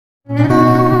What's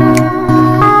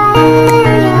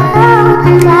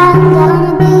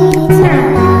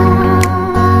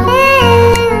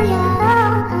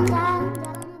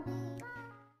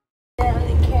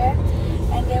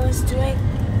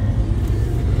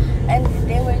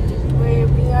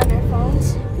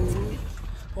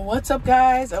up,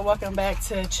 guys, and welcome back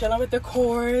to Chilling with the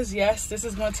Cores. Yes, this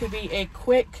is going to be a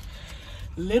quick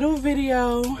little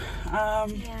video.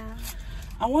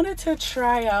 I wanted to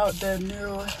try out the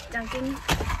new Dunkin'.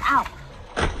 Ow.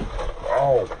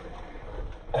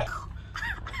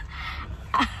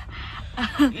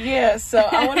 Yeah, so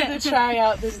I wanted to try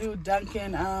out the new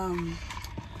Dunkin'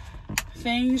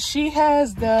 thing. She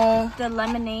has the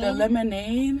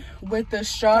lemonade with the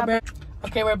strawberry.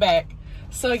 Okay, we're back.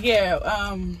 So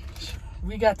yeah,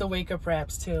 we got the wake up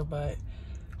wraps too, but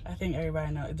I think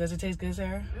everybody knows. Does it taste good,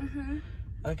 Sarah? Mm-hmm.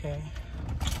 Okay.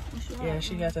 Yeah,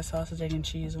 she got the sausage, egg, and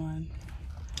cheese one.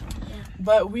 Yeah.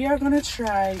 But we are gonna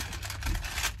try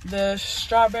the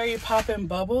strawberry poppin'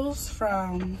 bubbles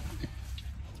from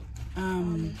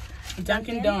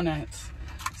Dunkin' Donuts.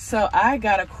 So I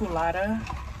got a culotta.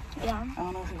 Yeah. I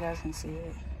don't know if you guys can see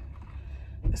it.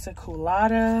 It's a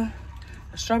culotta.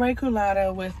 A strawberry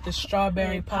culotta with the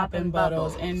strawberry poppin'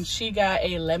 bubbles, and she got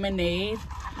a lemonade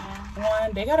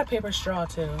one. They got a paper straw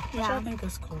too, which I think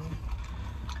is cool.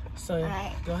 So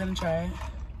go ahead and try it.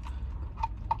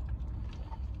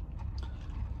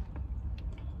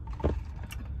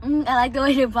 I like the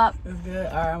way they pop. It's good.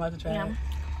 All right, I'm about to try it.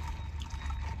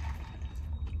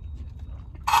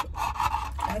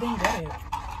 I didn't get it.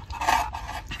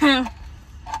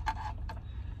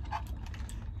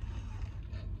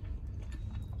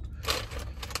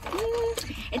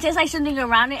 It tastes like something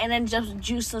around it and then just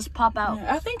juices pop out.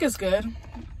 Yeah, I think it's good.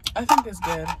 I think it's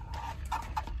good.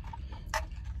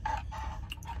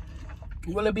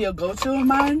 Will it be a go-to of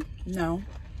mine? No.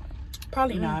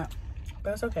 Probably not.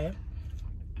 But it's okay.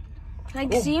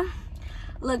 Like, see?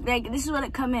 Look, like, this is what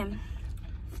it come in.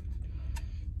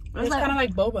 It's kind of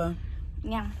like boba.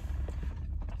 Yeah.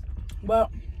 Well,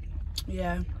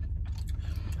 yeah.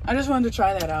 I just wanted to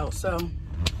try that out, so.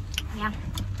 Yeah.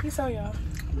 Peace out, y'all.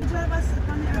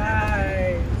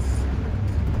 Guys.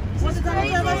 What's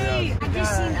crazy? I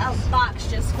just seen a box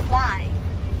just fly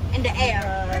in the air.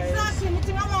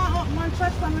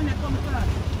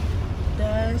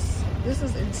 This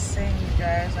is insane,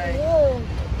 guys. Like, whoa,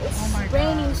 it's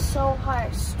raining God. so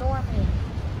hard, storming.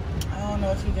 I don't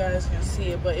know if you guys can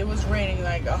see it, but it was raining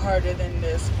like harder than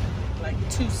this like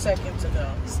 2 seconds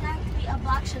ago. Exactly, a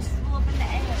box just flew up in the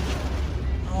air.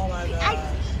 Oh my gosh.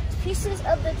 Pieces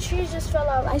of the trees just fell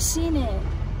out. I seen it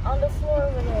on the floor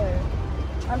over there,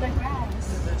 on the grass.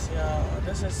 Look at this, y'all.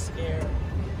 This is scary.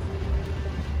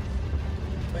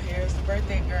 But here's the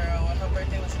birthday girl. Her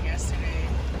birthday was yesterday.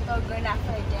 Oh, going out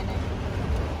for dinner.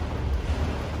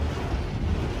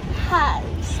 Hi.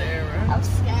 Sarah. I'm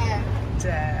scared.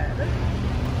 Dad.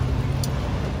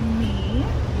 Me.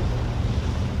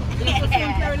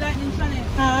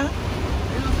 Huh?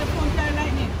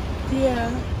 Yeah.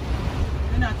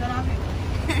 In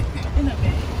a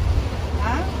bit.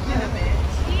 Huh? In a bit.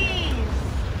 Jeez.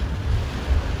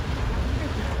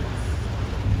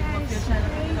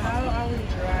 How are we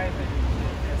driving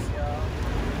this, y'all?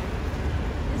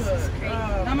 This is crazy.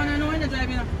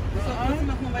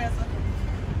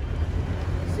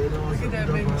 Look at that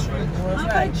big tree. Well, it's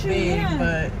not big,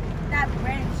 but that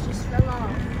branch just fell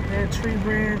off. that tree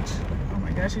branch. Oh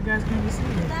my gosh, you guys can't even see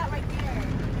it. That right there.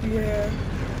 Yeah.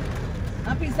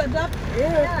 A piece of duck?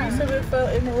 Yeah, a piece of it fell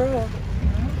in the road.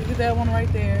 Look at that one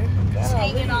right there. Just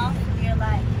hanging off. You're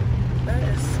like, that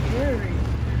is scary.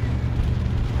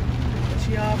 But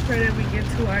y'all pray that we get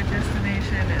to our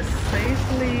destination as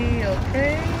safely,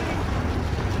 okay?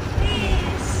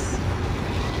 please.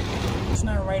 It's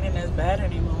not raining as bad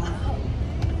anymore.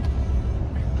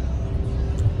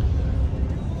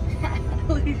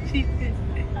 It's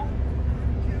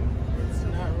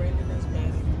not raining as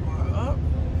bad anymore. Oh,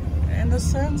 and the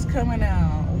sun's coming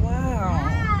out. Wow.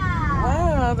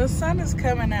 Wow, the sun is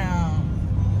coming out.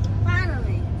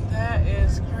 Finally. That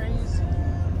is crazy.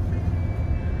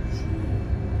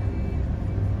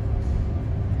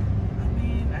 I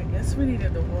mean, I guess we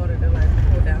needed the water to like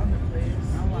cool down the place.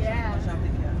 Yeah.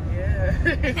 Yeah.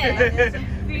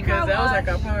 Because that was like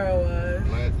a power wash.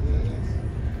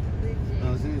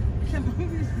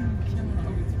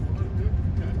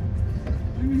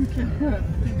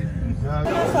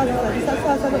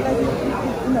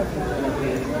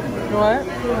 What?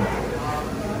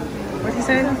 What'd you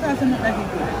say?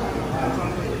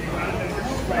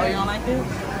 Oh, you don't like it?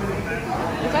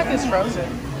 It's like it's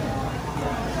frozen.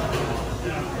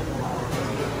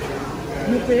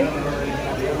 You pick?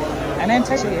 I didn't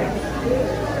touch it yet.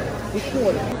 It's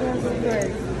cold.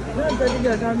 No, the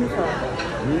girl got me far.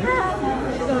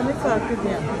 She's going to be far to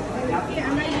them. Yeah,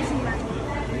 I'm not using that.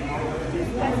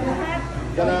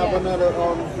 Can I have another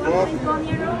walk?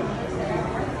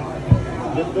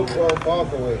 Just look far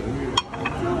away.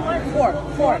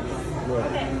 Four.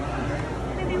 Okay.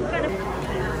 Maybe we gotta.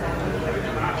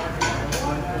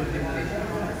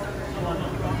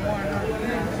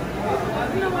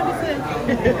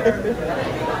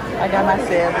 I got my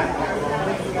salad.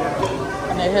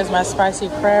 And then here's my spicy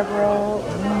crab roll.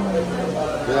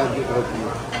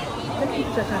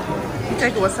 You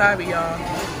take a wasabi, y'all.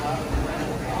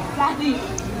 Daddy,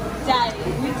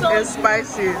 It's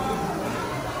spicy.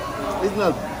 It's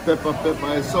not pepper,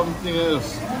 it's something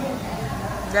else.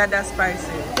 That's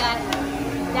spicy.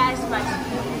 That is spicy.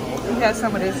 We had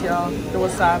some of this, y'all. The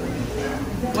wasabi.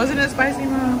 Wasn't it spicy,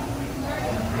 Mom?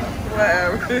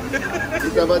 Whatever.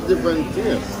 It have a different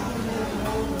taste.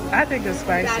 I think it's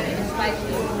spicy. That is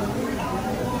spicy.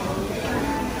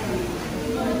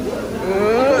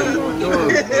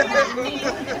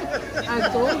 I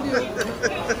told you.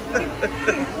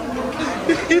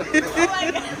 Oh my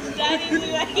gosh, Daddy's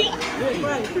like.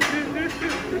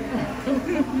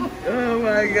 Oh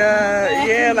my God.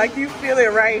 Yeah, like you feel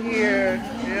it right here.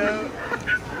 Yeah.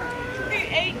 He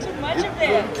ate too much of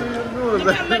it.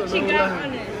 Look how much he got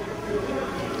on it.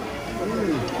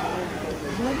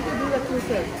 Why did you do that to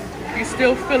yourself? You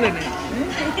still feeling it.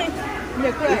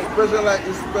 You cry.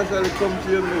 Especially come to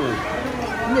your nose.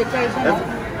 You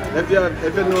cry. If your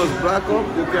nose black up,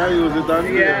 you can use it on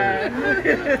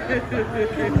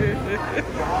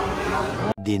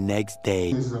The next day.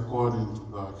 It's according to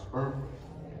God's purpose.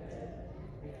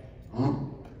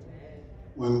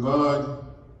 When God,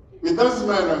 it doesn't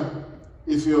matter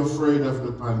if you're afraid of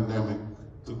the pandemic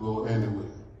to go anywhere.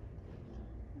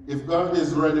 If God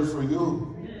is ready for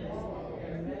you,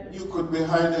 you could be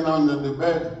hiding under the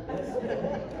bed.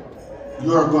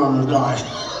 You're gonna die.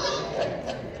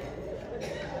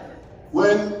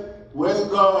 When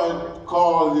God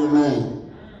called your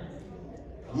name,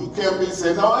 you can't be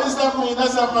saying, no, it's not me,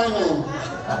 that's not my name.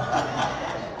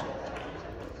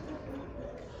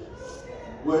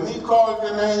 When he called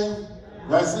your name,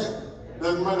 that's it.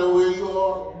 Doesn't matter where you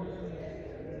are.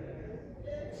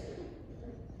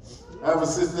 I have a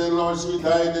sister-in-law, she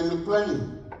died in the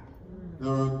plane. They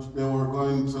were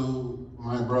going to,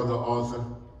 my brother Arthur,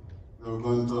 they were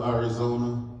going to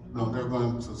Arizona. No, they're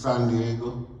going to San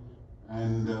Diego.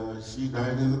 And she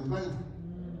died in the plane.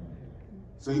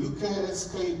 So you can't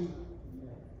escape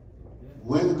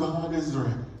when God is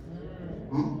ready.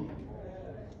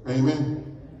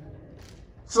 Amen.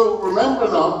 So remember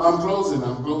now, I'm closing,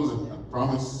 I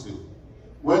promise you.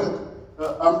 When,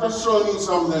 I'm just showing you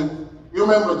something. You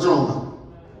remember Jonah?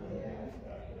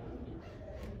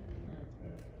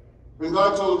 When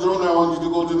God told Jonah, I want you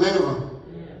to go to Nineveh,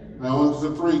 and I want you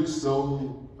to preach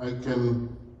so I can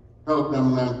help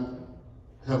them not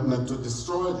to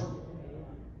destroy them.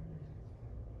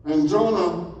 And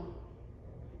Jonah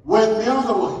went the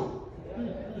other way.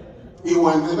 He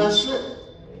went in a ship.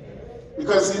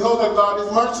 Because he knows that God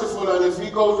is merciful, and if he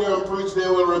goes there and preach, they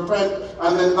will repent,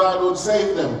 and then God would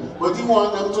save them. But he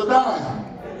wanted them to die.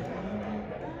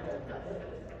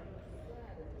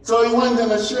 So he went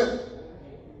in a ship.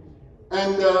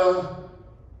 And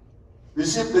the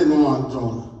ship didn't want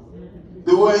Jonah.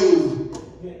 The wave,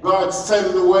 God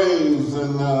sent the waves,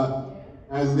 and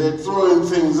they're throwing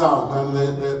things out, and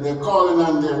they're calling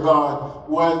on their God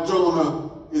while Jonah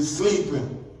is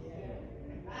sleeping.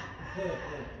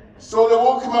 So they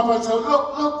woke him up and said,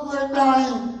 look, we're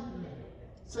dying.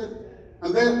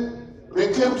 And then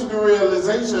they came to the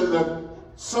realization that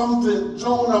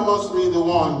Jonah must be the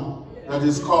one that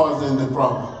is causing the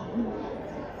problem.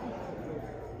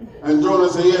 And Jonah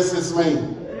said, yes, it's me.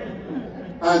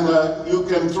 And you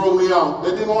can throw me out.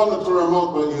 They didn't want to throw him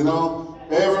out, but you know,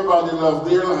 everybody loved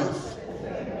their life.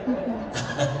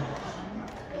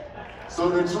 So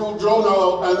they threw Jonah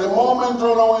out, and the moment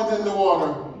Jonah went in the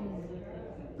water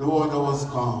was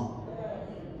calm.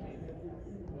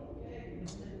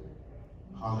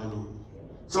 Hallelujah.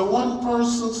 So one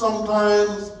person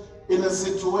sometimes in a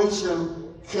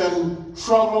situation can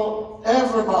trouble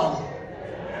everybody.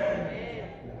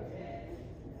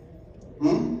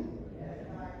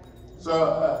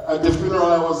 So at the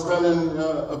funeral, I was telling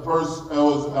a person, I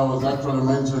was actually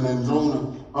mentioning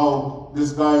Jonah, how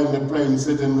this guy in the plane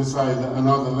sitting beside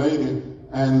another lady,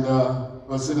 and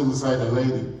was sitting beside a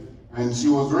lady, and she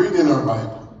was reading her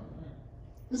Bible.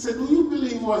 He said, do you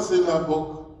believe what's in that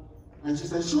book? And she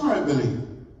said, sure, I believe.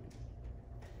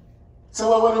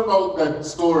 So what about that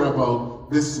story about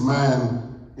this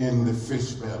man in the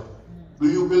fish belly? Do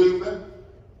you believe that?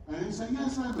 And he said,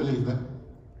 yes, I believe that.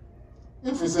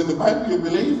 If it's in the Bible, you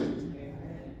believe it.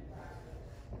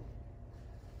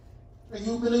 And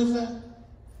you believe that?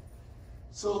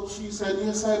 So she said,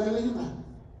 yes, I believe that.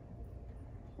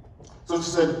 So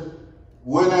she said,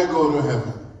 when I go to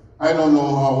heaven, I don't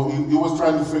know how, he was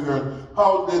trying to figure out,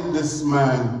 how did this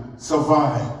man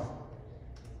survive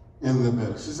in the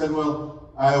bed? She said,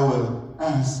 well, I will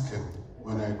ask him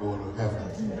when I go to heaven.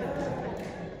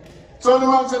 So the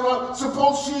man said, well,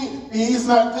 suppose he's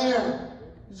not there.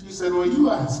 She said, well,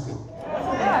 you ask him.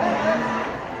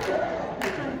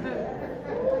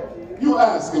 You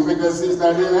ask him, because he's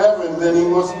not in heaven, then he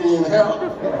must be in hell.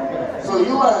 So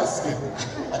you ask him.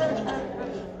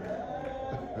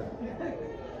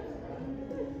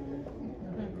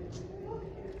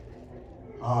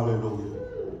 Hallelujah.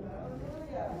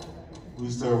 We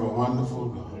serve a wonderful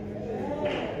God.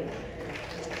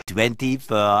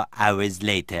 24 hours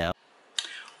later.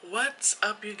 What's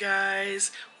up, you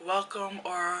guys? Welcome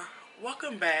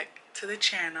back to the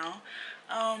channel.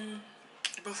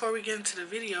 Before we get into the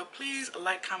video, please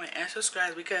like, comment, and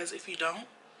subscribe, because if you don't,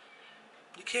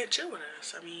 you can't chill with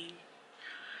us. I mean,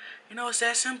 you know, it's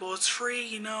that simple. It's free,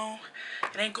 you know.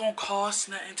 It ain't gonna cost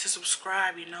nothing to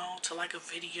subscribe, you know, to like a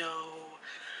video,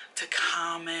 to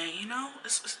comment, you know.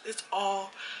 It's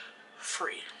all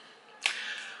free.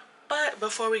 But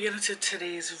before we get into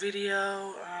today's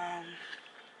video,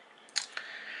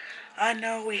 I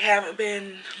know we haven't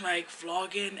been like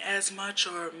vlogging as much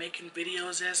or making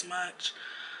videos as much,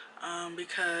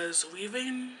 because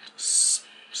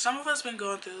some of us been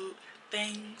going through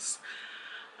things.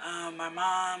 My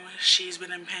mom, she's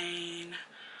been in pain.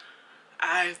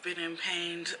 I've been in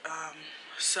pain.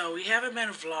 So we haven't been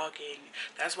vlogging.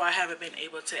 That's why I haven't been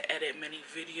able to edit many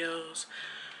videos.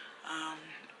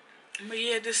 But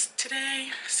yeah,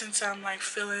 today, since I'm like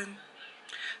feeling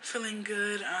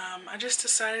good, I just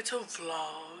decided to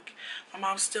vlog. My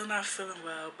mom's still not feeling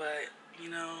well, but you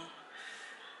know,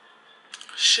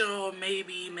 she'll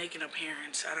maybe make an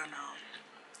appearance. I don't know.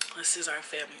 This is our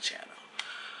family channel.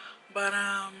 But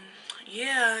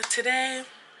yeah, today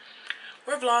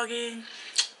we're vlogging.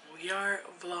 We are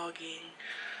vlogging.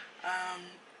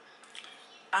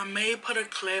 I may put a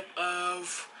clip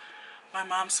of my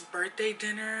mom's birthday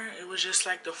dinner. It was just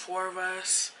like the four of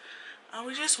us.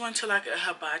 We just went to like a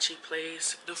hibachi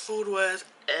place. The food was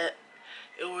it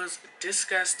was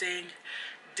disgusting.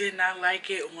 Did not like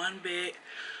it one bit.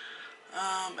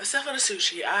 Except for the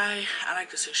sushi. I like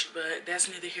the sushi, but that's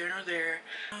neither here nor there.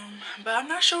 But I'm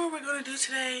not sure what we're gonna do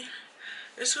today.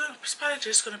 It's probably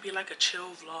just gonna be like a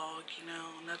chill vlog, you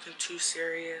know, nothing too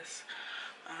serious.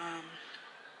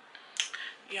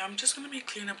 Yeah, I'm just gonna be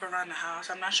cleaning up around the house.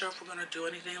 I'm not sure if we're gonna do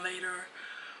anything later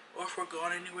or if we're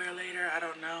going anywhere later. I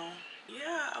don't know.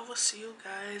 Yeah, I will see you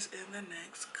guys in the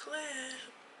next clip.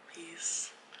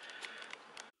 Peace.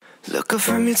 Look up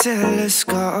from your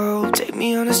telescope, take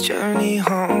me on this journey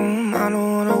home. I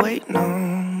don't wanna wait no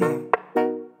more.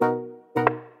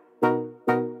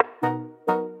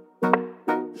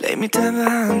 Lay me down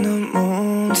behind the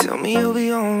moon, tell me you'll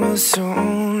be on real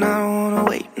soon. I don't wanna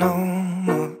wait no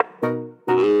more.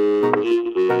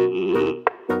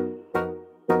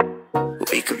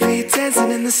 We could be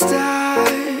dancing in the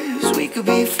stars, we could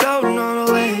be floating on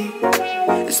the way.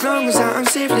 As long as I'm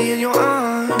safely in your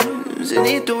arms, and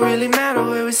it don't really matter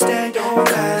where we stay.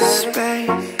 Cause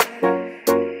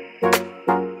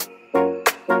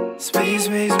space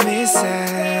makes me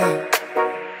sad.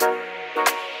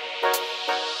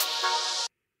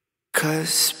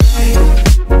 Cause space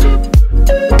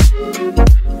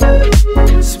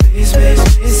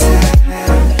makes me sad.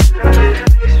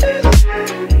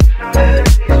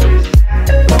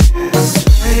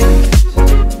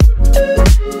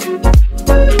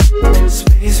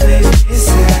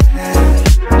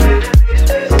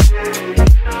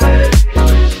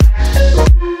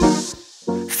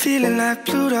 Feeling like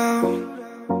Pluto,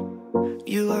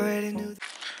 you already knew.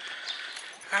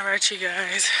 Alright, you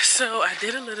guys, so I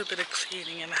did a little bit of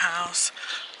cleaning in the house.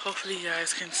 Hopefully you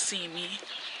guys can see me.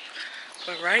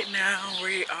 But right now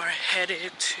we are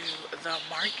headed to the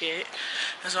market.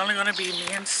 It's only going to be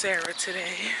me and Sarah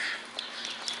today.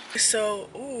 So,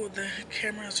 ooh, the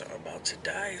cameras are about to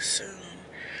die soon.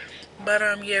 But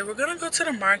yeah, we're going to go to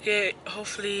the market.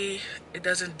 Hopefully it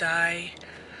doesn't die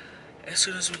as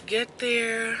soon as we get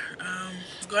there.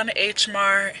 Going to H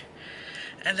Mart.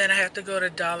 And then I have to go to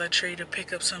Dollar Tree to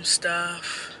pick up some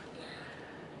stuff.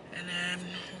 And then,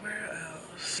 where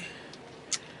else?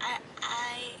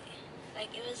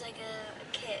 Like, it was like a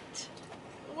kit.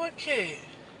 What kit?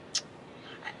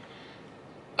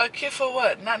 A kit for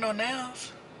what? Not no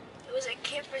nails? It was a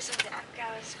kit for something. I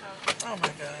forgot what it's called. Oh my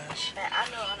gosh. I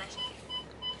know when I see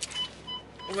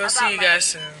it. We'll see you guys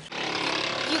soon.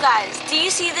 You guys, do you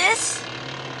see this?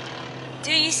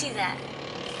 Do you see that?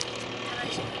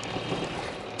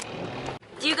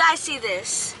 Do you guys see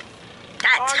this?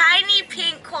 That tiny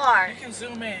pink car. You can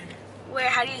zoom in. Where?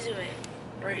 How do you zoom in?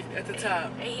 Right at the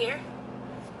top. Right here?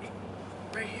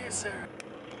 Right here, sir.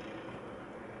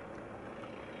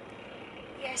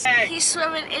 Yes. He's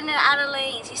swimming in and out of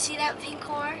lanes. You see that pink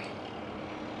car?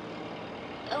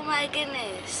 Oh my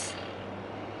goodness.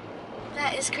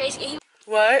 That is crazy.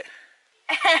 What?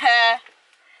 Say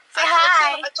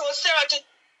hi. I told Sarah to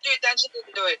do it and she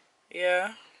didn't do it.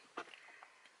 Yeah.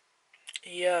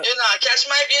 Yeah. You know, catch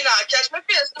my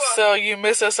face though. So you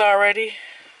miss us already?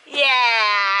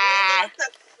 Yeah. You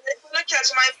gonna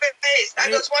catch my face. I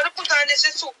just want to put on this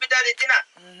soup with that, you know.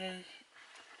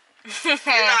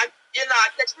 You know,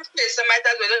 catch my face. I might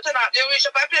as well. You reach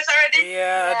up my place already?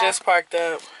 Yeah, I just parked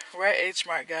up. We're at H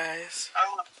Mart, guys.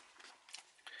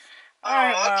 All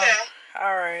right, Mom. okay.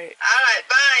 All right. All right,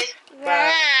 bye.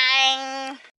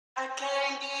 Bye. I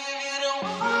can't give you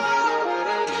the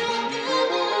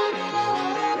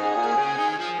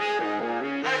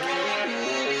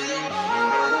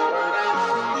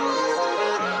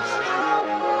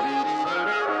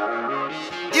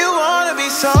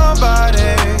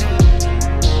somebody,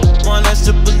 want us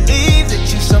to believe that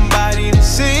you somebody to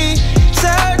see,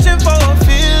 searching for a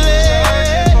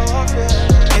feeling,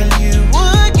 and you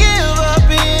would give up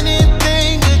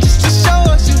anything just to show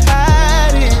us you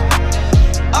had it.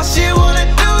 All she wanna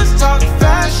do is talk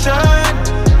fashion,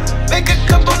 make a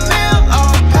couple mil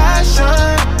off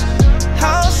passion,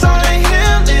 house on a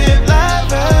hill, live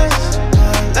lavish,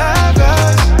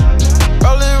 lavish,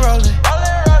 rolling, rolling,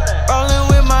 rolling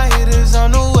with my hitters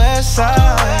on the west side.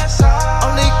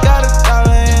 Only got $1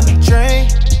 in the drink.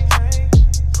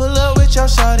 Pull up with your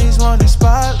shorties, want the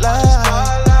spotlight.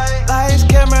 Lights,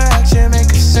 camera, action, make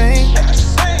a scene.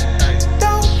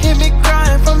 Don't hear me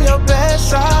crying from your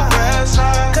bedside,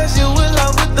 cause you in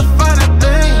love with the finer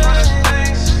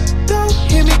things. Don't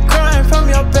hear me crying from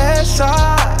your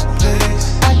bedside,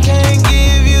 please. I can't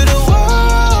give you the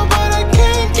world, but I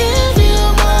can't give you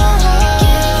my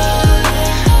heart.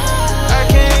 I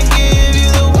can't give you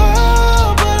the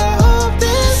world, but I hope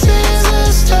this is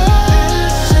a start.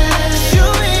 You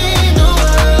mean the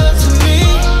world to me.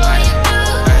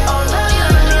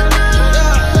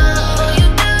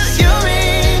 You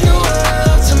mean the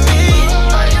world to me.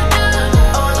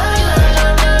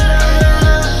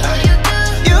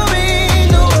 You mean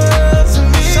the world to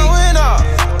me. Showing off.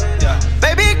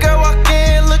 Baby girl walk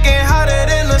in looking hotter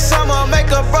than the summer. Make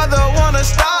a brother wanna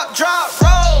stop, drop,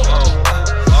 roll.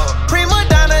 Prima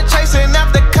donna chasing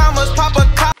after commas, pop a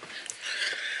cop.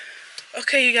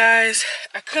 Okay, you guys,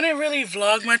 I couldn't really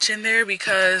vlog much in there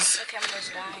because The camera's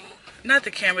dying. not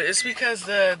the camera, it's because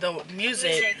the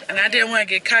music, and I didn't want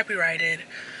to get copyrighted.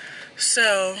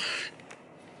 So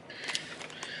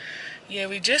yeah,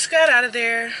 we just got out of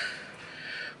there.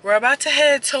 We're about to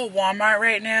head to Walmart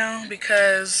right now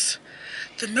because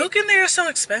the milk in there is so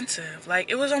expensive. Like,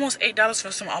 it was almost $8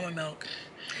 for some almond milk,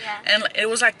 Yeah. and it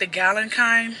was like the gallon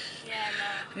kind. Yeah,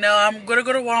 No, I'm gonna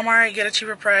go to Walmart, get a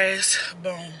cheaper price.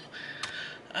 Boom.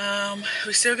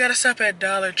 We still got us up at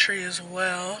Dollar Tree as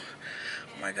well.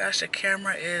 Oh my gosh, the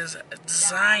camera is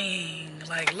dying.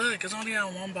 Like, look, it's only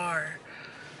on 1 bar.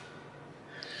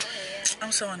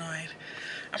 I'm so annoyed.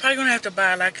 I'm probably gonna have to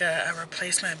buy like a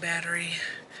replacement battery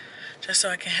just so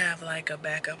I can have like a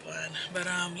backup one. But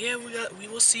yeah, we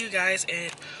will see you guys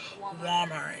at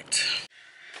Walmart.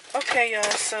 Okay, y'all,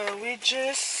 so we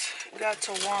just got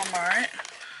to Walmart,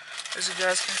 as you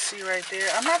guys can see right there.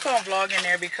 I'm not gonna vlog in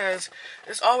there because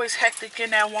it's always hectic in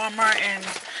that Walmart, and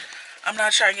I'm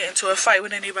not trying to get into a fight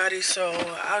with anybody, so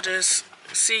I'll just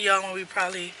see y'all when we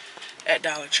probably at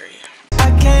Dollar Tree.